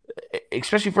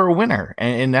 especially for a winner.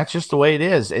 And that's just the way it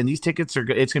is. And these tickets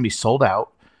it's going to be sold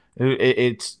out.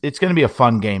 It's going to be a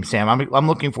fun game, Sam. I'm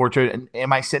looking forward to it. And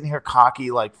am I sitting here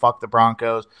cocky like fuck the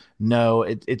Broncos? No,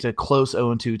 it's a close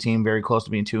 0-2 team, very close to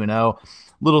being 2-0.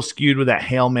 Little skewed with that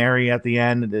Hail Mary at the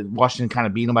end. Washington kind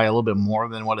of beat them by a little bit more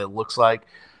than what it looks like.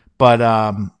 But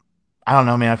I don't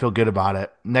know, man. I feel good about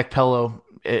it. Neck pillow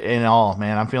and all,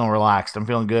 man. I'm feeling relaxed. I'm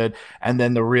feeling good. And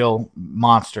then the real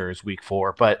monster is week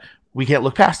 4. But we can't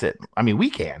look past it. I mean,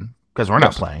 we can because we're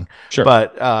not playing. Sure.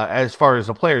 But as far as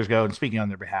the players go, and speaking on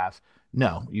their behalf,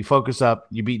 no. You focus up.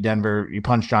 You beat Denver. You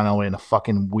punch John Elway in the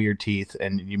fucking weird teeth,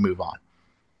 and you move on.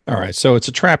 All right, so it's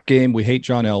a trap game. We hate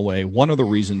John Elway. One other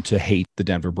reason to hate the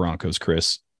Denver Broncos,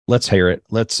 Chris. Let's hear it.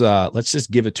 Let's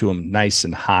just give it to them nice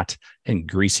and hot and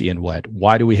greasy and wet.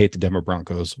 Why do we hate the Denver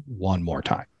Broncos one more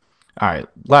time? All right,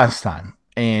 last time,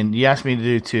 and you asked me to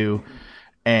do 2,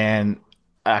 and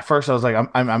at first I was like,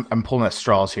 I'm pulling at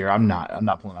straws here. I'm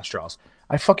not pulling at straws.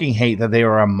 I fucking hate that they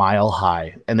are a mile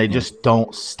high and they just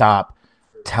don't stop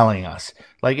telling us.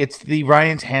 Like, it's the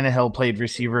Ryan Tannehill played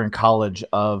receiver in college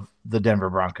of the Denver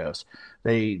Broncos.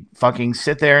 They fucking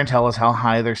sit there and tell us how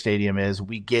high their stadium is.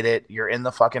 We get it. You're in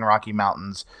the fucking Rocky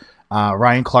Mountains.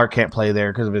 Ryan Clark can't play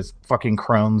there because of his fucking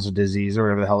Crohn's disease or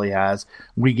whatever the hell he has.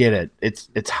 We get it.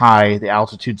 It's high. The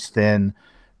altitude's thin.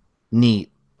 Neat.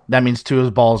 That means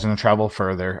Tua's ball is going to travel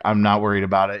further. I'm not worried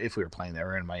about it if we were playing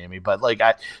there in Miami. But, like,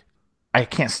 I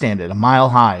can't stand it. A mile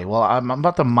high. Well, I'm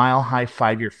about to mile high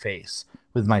 5 your face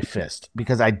with my fist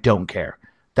because I don't care.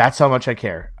 That's how much I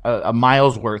care. A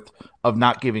mile's worth of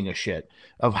not giving a shit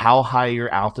of how high your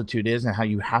altitude is and how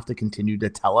you have to continue to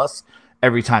tell us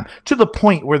every time, to the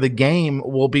point where the game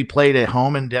will be played at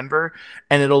home in Denver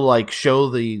and it'll like show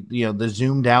the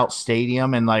zoomed out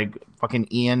stadium and like fucking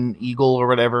Ian Eagle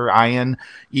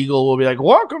will be like,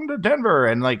 welcome to Denver.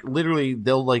 And like literally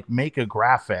they'll like make a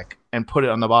graphic and put it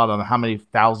on the bottom how many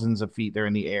thousands of feet they're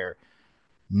in the air.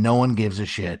 No one gives a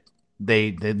shit.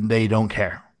 They don't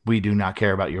care. We do not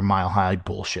care about your mile high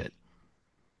bullshit.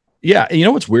 Yeah. And you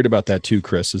know what's weird about that too,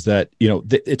 Chris, is that,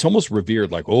 it's almost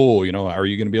revered like, oh, are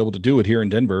you going to be able to do it here in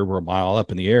Denver? We're a mile up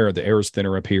in the air. The air is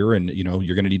thinner up here and,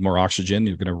 you're going to need more oxygen.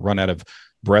 You're going to run out of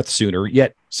breath sooner.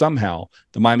 Yet somehow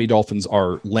the Miami Dolphins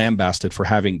are lambasted for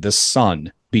having the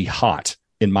sun be hot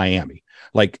in Miami.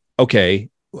 Like, okay,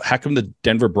 how come the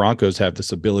Denver Broncos have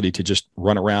this ability to just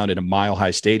run around in a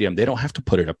mile-high stadium? They don't have to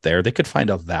put it up there. They could find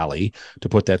a valley to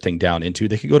put that thing down into.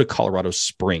 They could go to Colorado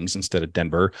Springs instead of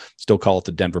Denver, still call it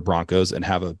the Denver Broncos and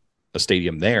have a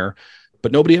stadium there.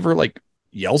 But nobody ever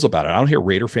yells about it. I don't hear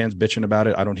Raider fans bitching about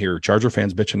it. I don't hear Charger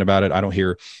fans bitching about it. I don't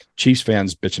hear Chiefs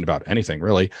fans bitching about anything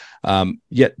really.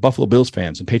 Yet Buffalo Bills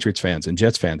fans and Patriots fans and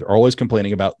Jets fans are always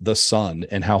complaining about the sun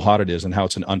and how hot it is and how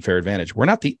it's an unfair advantage. We're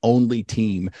not the only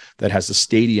team that has a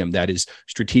stadium that is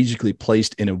strategically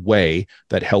placed in a way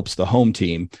that helps the home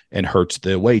team and hurts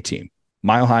the away team.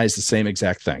 Mile High is the same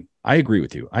exact thing. I agree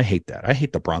with you. I hate that. I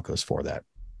hate the Broncos for that.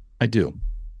 I do.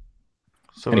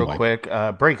 So real quick,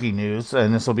 breaking news,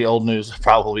 and this will be old news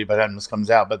probably by the time this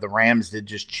comes out, but the Rams did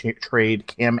just trade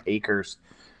Cam Akers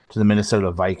to the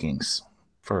Minnesota Vikings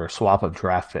for a swap of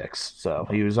draft picks. So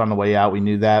he was on the way out. We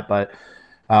knew that, but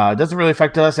it doesn't really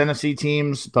affect us NFC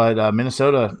teams. But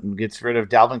Minnesota gets rid of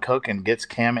Dalvin Cook and gets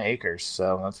Cam Akers.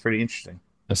 So that's pretty interesting.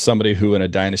 As somebody who in a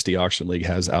dynasty auction league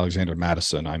has Alexander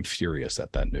Madison, I'm furious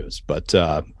at that news, but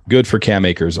Good for Cam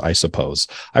Akers, I suppose.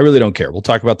 I really don't care. We'll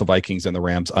talk about the Vikings and the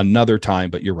Rams another time,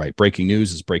 but you're right. Breaking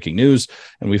news is breaking news.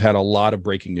 And we've had a lot of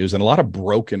breaking news and a lot of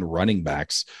broken running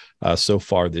backs so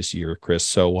far this year, Chris.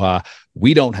 So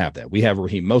we don't have that. We have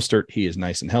Raheem Mostert. He is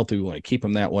nice and healthy. We want to keep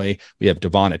him that way. We have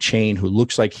Devon-Achane, who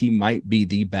looks like he might be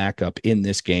the backup in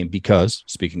this game because,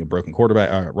 speaking of broken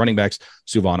running backs,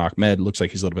 Suvan Ahmed looks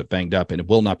like he's a little bit banged up and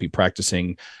will not be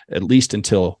practicing at least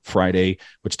until Friday,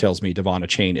 which tells me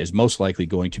Devon-Achane is most likely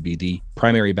going to be the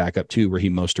primary backup to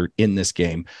Raheem Mostert in this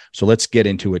game. So let's get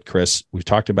into it, Chris. We've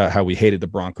talked about how we hated the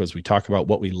Broncos. We talked about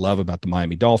what we love about the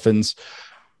Miami Dolphins.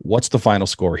 What's the final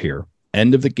score here?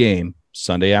 End of the game,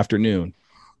 Sunday afternoon.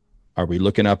 Are we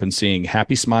looking up and seeing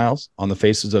happy smiles on the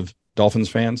faces of Dolphins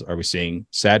fans? Are we seeing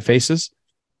sad faces?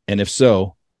 And if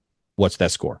so, what's that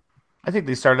score? I think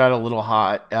they started out a little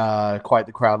hot, quiet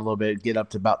the crowd a little bit, get up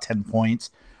to about 10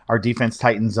 points. Our defense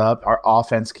tightens up. Our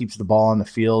offense keeps the ball on the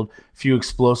field. A few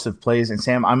explosive plays. And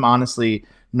Sam, I'm honestly,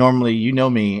 normally, you know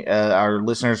me, our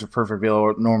listeners of Perfect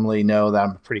View normally know that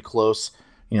I'm pretty close,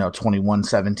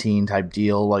 21-17 type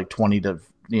deal, like 20 to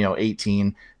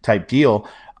 18 type deal.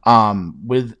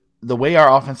 With the way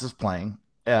our offense is playing,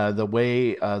 the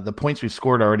way the points we've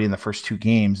scored already in the first two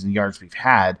games and yards we've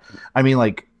had, I mean,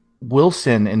 like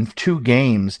Wilson in 2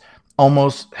 games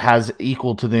almost has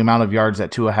equal to the amount of yards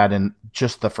that Tua had in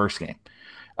just the first game.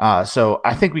 So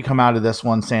I think we come out of this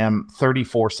one, Sam,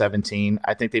 34-17.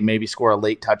 I think they maybe score a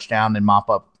late touchdown and mop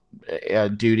up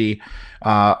duty.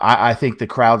 I think the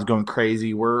crowd's going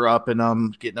crazy. We're upping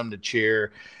them, getting them to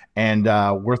cheer. And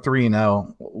we're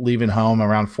 3-0, leaving home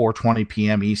around 4:20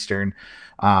 p.m. Eastern.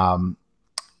 And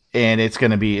it's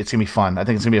gonna be fun. I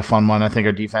think it's gonna be a fun one. I think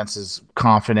our defense is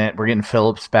confident. We're getting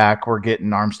Phillips back. We're getting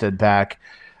Armstead back.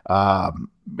 I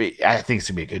think it's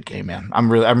gonna be a good game, man. I'm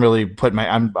putting my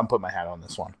hat on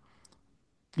this one.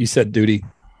 You said duty.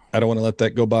 I don't want to let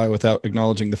that go by without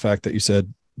acknowledging the fact that you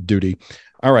said duty.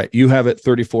 All right, you have it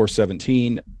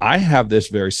 34-17. I have this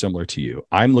very similar to you.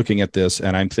 I'm looking at this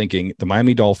and I'm thinking the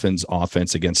Miami Dolphins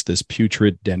offense against this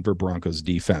putrid Denver Broncos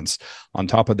defense. On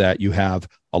top of that, you have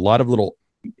a lot of little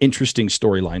interesting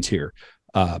storylines here.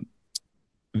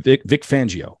 Vic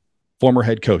Fangio, former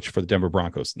head coach for the Denver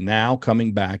Broncos, now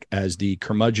coming back as the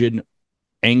curmudgeon,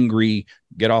 angry,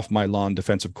 get off my lawn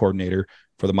defensive coordinator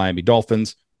for the Miami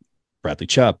Dolphins. Bradley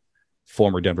Chubb,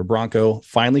 former Denver Bronco,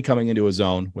 finally coming into his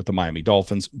own with the Miami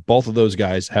Dolphins. Both of those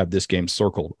guys have this game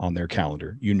circled on their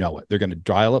calendar. You know it. They're going to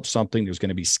dial up something. There's going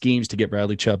to be schemes to get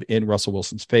Bradley Chubb in Russell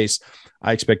Wilson's face.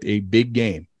 I expect a big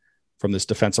game from this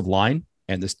defensive line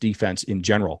and this defense in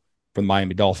general from the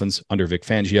Miami Dolphins under Vic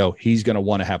Fangio. He's going to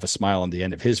want to have a smile on the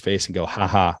end of his face and go,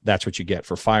 haha, that's what you get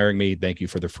for firing me. Thank you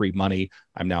for the free money.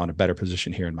 I'm now in a better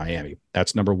position here in Miami.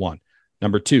 That's number one.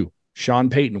 Number two, Sean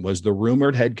Payton was the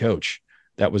rumored head coach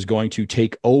that was going to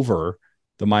take over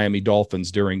the Miami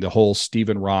Dolphins during the whole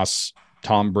Stephen Ross,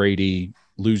 Tom Brady,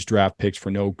 lose draft picks for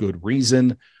no good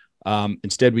reason.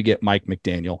 Instead, we get Mike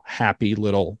McDaniel. Happy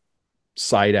little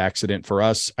side accident for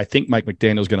us. I think Mike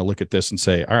McDaniel is going to look at this and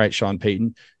say, all right, Sean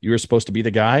Payton, you were supposed to be the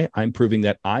guy. I'm proving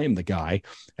that I am the guy.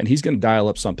 And he's going to dial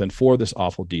up something for this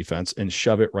awful defense and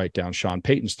shove it right down Sean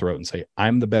Payton's throat and say,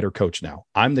 I'm the better coach now.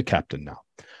 I'm the captain now.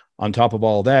 On top of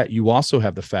all that, you also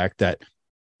have the fact that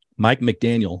Mike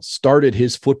McDaniel started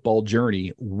his football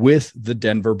journey with the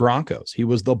Denver Broncos. He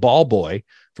was the ball boy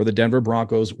for the Denver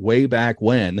Broncos way back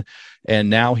when, and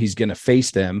now he's going to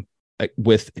face them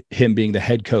with him being the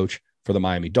head coach for the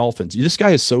Miami Dolphins. This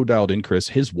guy is so dialed in, Chris.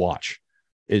 His watch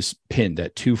is pinned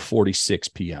at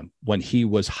 2:46 p.m. when he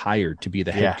was hired to be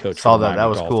the head coach. Saw that. That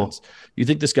was Dolphins. Cool. You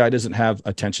think this guy doesn't have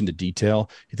attention to detail?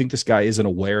 You think this guy isn't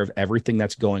aware of everything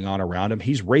that's going on around him?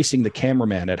 He's racing the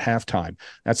cameraman at halftime.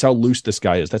 That's how loose this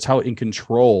guy is. That's how in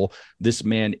control this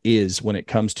man is when it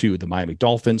comes to the Miami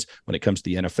Dolphins, when it comes to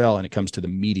the NFL, and it comes to the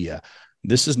media.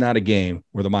 This is not a game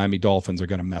where the Miami Dolphins are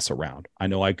going to mess around. I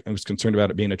know I was concerned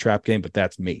about it being a trap game, but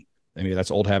that's me. I mean,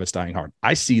 that's old habits dying hard.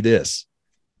 I see this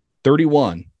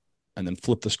 31 and then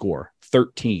flip the score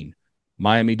 13.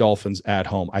 Miami Dolphins at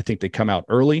home. I think they come out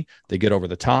early. They get over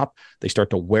the top. They start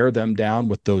to wear them down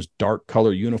with those dark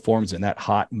color uniforms in that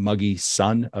hot, muggy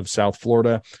sun of South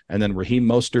Florida. And then Raheem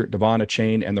Mostert,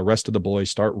 Devon-Achane, and the rest of the boys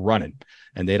start running.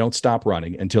 And they don't stop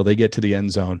running until they get to the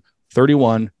end zone.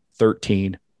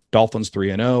 31-13. Dolphins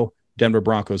 3-0. Denver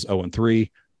Broncos 0-3.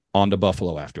 On to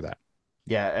Buffalo after that.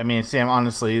 Yeah, I mean, Sam,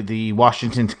 honestly, the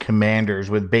Washington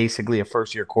Commanders with basically a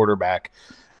first-year quarterback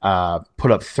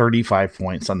put up 35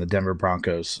 points on the Denver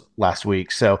Broncos last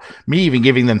week. So me even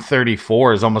giving them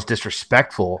 34 is almost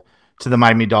disrespectful to the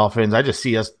Miami Dolphins. I just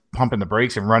see us pumping the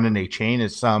brakes and running a chain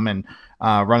as some and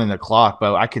running the clock.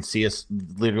 But I could see us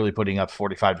literally putting up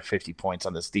 45 to 50 points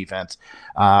on this defense.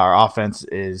 Our offense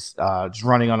is just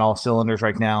running on all cylinders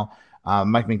right now.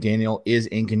 Mike McDaniel is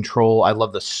in control. I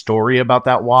love the story about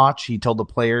that watch. He told the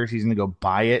players he's going to go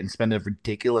buy it and spend a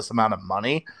ridiculous amount of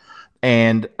money.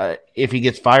 And if he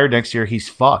gets fired next year, he's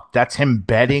fucked. That's him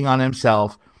betting on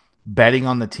himself, betting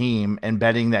on the team, and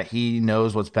betting that he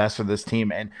knows what's best for this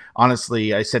team. And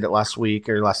honestly, I said it last week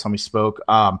or last time we spoke.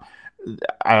 I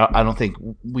don't think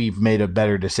we've made a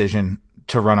better decision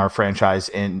to run our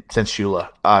franchise since Shula.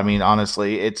 I mean,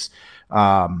 honestly, it's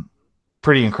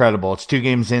pretty incredible. It's 2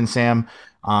 games in, Sam.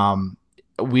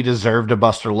 We deserve to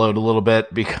bust our load a little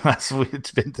bit because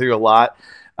it's been through a lot.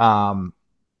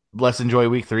 Let's enjoy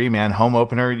week 3, man. Home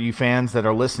opener. You fans that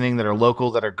are listening, that are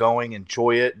local, that are going,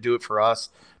 enjoy it. Do it for us.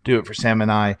 Do it for Sam and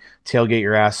I. Tailgate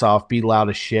your ass off. Be loud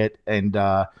as shit and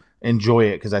enjoy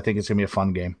it because I think it's going to be a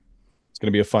fun game. It's going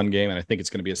to be a fun game, and I think it's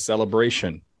going to be a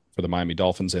celebration for the Miami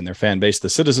Dolphins and their fan base, the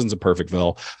citizens of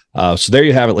Perfectville. So there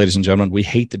you have it, ladies and gentlemen. We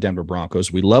hate the Denver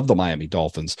Broncos. We love the Miami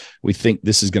Dolphins. We think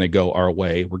this is going to go our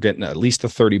way. We're getting at least a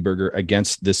 30 burger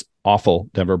against this awful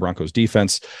Denver Broncos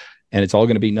defense. And it's all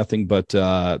going to be nothing but,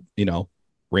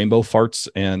 rainbow farts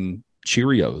and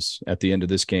Cheerios at the end of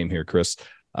this game here, Chris.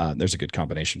 There's a good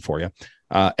combination for you.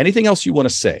 Anything else you want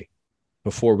to say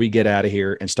before we get out of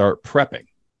here and start prepping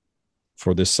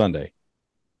for this Sunday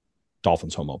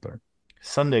Dolphins home opener?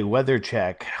 Sunday weather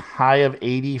check. High of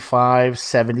 85,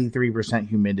 73%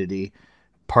 humidity,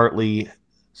 partly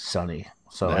sunny.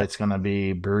 So it's going to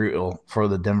be brutal for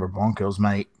the Denver Broncos,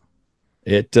 mate.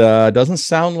 It doesn't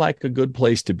sound like a good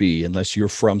place to be unless you're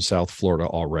from South Florida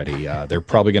already. They're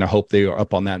probably going to hope they are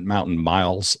up on that mountain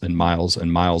miles and miles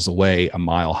and miles away, a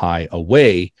mile high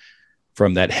away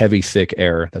from that heavy, thick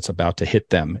air that's about to hit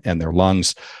them and their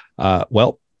lungs.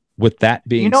 Well, with that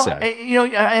being said,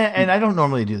 and I don't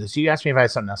normally do this. You asked me if I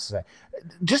had something else to say.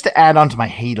 Just to add on to my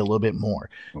hate a little bit more,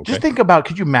 Just think about,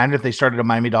 could you imagine if they started a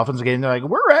Miami Dolphins game? They're like,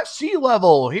 we're at sea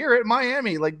level here at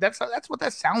Miami. Like that's what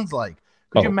that sounds like.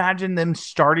 Could you imagine them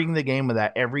starting the game with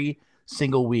that every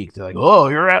single week? They're like, "Oh,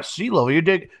 you're at sea level. You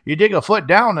dig a foot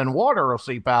down, and water will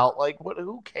seep out." Like, what?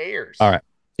 Who cares? All right.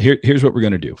 Here's what we're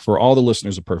going to do for all the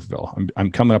listeners of Perfectville.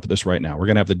 I'm coming up with this right now. We're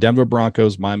going to have the Denver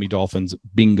Broncos, Miami Dolphins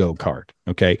bingo card.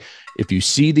 Okay. If you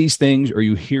see these things or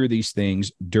you hear these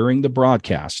things during the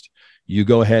broadcast, you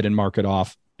go ahead and mark it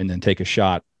off and then take a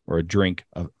shot or a drink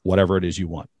of whatever it is you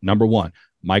want. Number 1,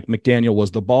 Mike McDaniel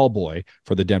was the ball boy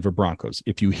for the Denver Broncos.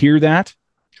 If you hear that,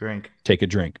 take a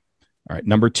drink. All right.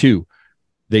 Number 2,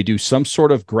 they do some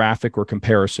sort of graphic or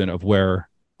comparison of where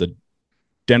the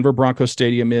Denver Broncos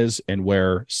stadium is and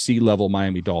where sea level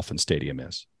Miami Dolphins stadium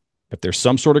is. If there's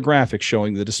some sort of graphic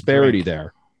showing the disparity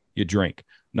there, you drink.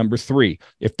 Number 3,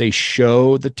 if they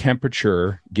show the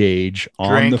temperature gauge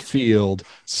on the field,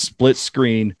 split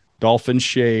screen, Dolphins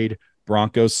shade,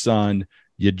 Broncos sun,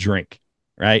 you drink,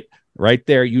 right? Right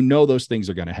there. Those things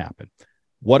are going to happen.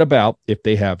 What about if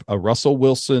they have a Russell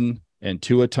Wilson and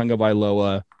Tua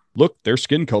Tagovailoa? Look, their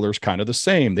skin color is kind of the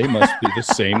same. They must be the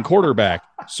same quarterback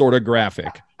sort of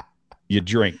graphic. You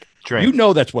drink.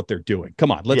 That's what they're doing.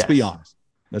 Come on, let's be honest.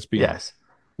 Let's be honest.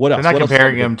 What else? They're not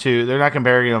comparing them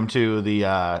to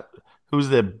the who's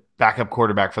the backup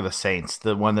quarterback for the Saints,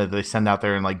 the one that they send out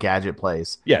there in like gadget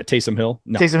plays. Yeah, Taysom Hill.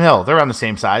 No. Taysom Hill. They're around the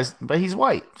same size, but he's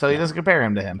white, so he doesn't compare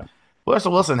him to him. No.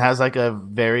 Russell Wilson has like a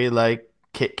very like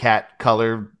Kit Kat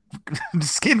color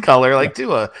skin color like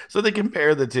Tua, so they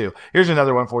compare the two. Here's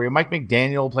another one for you. Mike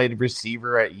McDaniel played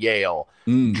receiver at Yale.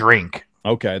 Drink.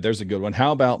 Okay, there's a good one.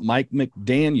 How about Mike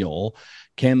McDaniel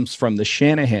comes from the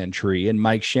Shanahan tree, and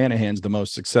Mike Shanahan's the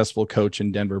most successful coach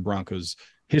in Denver Broncos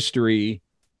history.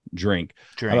 Drink.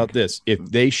 How about this? If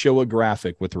they show a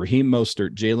graphic with Raheem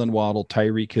Mostert, Jalen Waddle,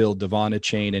 Tyreek Hill, Devon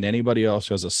Achane, and anybody else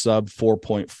who has a sub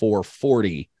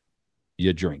 4.440,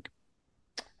 you drink.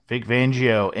 Vic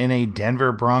Fangio in a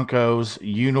Denver Broncos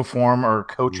uniform or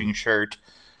coaching shirt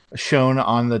shown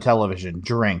on the television.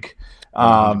 Drink.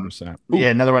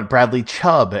 Another one. Bradley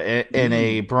Chubb in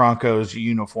a Broncos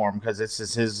uniform because this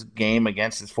is his game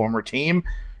against his former team.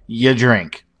 You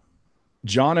drink.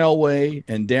 John Elway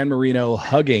and Dan Marino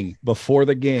hugging before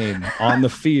the game on the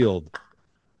field.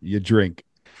 You drink.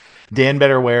 Dan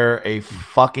better wear a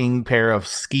fucking pair of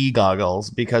ski goggles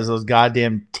because those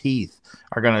goddamn teeth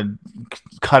are going to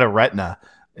cut a retina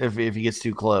if he gets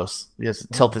too close. He has to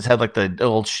tilt his head like the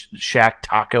old Shaq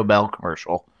Taco Bell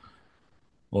commercial.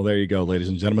 Well, there you go, ladies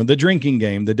and gentlemen. The drinking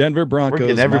game, the Denver Broncos. We're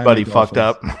getting everybody fucked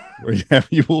up.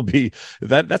 You will be.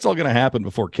 That's all going to happen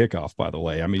before kickoff, by the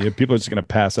way. I mean, people are just going to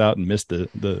pass out and miss the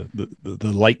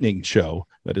lightning show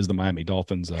that is the Miami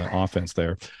Dolphins offense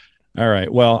there. All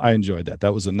right. Well, I enjoyed that.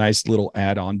 That was a nice little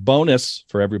add-on bonus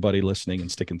for everybody listening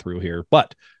and sticking through here.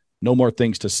 But no more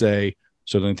things to say.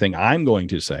 So the only thing I'm going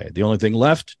to say, the only thing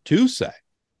left to say,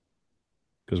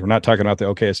 because we're not talking about the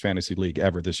OKS Fantasy League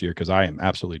ever this year, because I am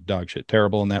absolutely dog shit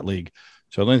terrible in that league.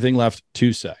 So the only thing left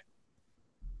to say,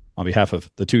 on behalf of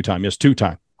the two-time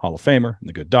Hall of Famer and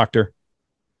the good doctor,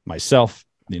 myself,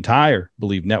 the entire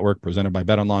Believe Network, presented by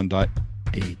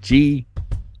BetOnline.AG,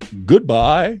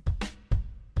 goodbye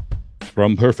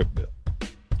from Perfectville.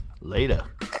 Later.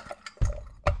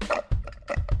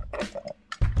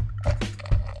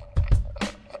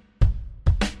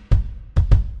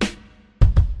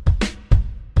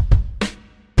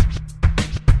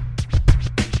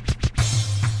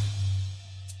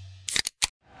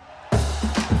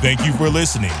 Thank you for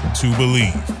listening to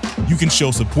Believe. You can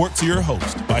show support to your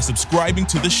host by subscribing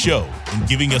to the show and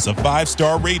giving us a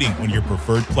 5-star rating on your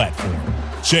preferred platform.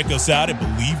 Check us out at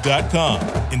Believe.com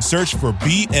and search for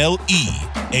BLEAV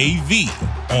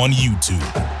on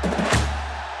YouTube.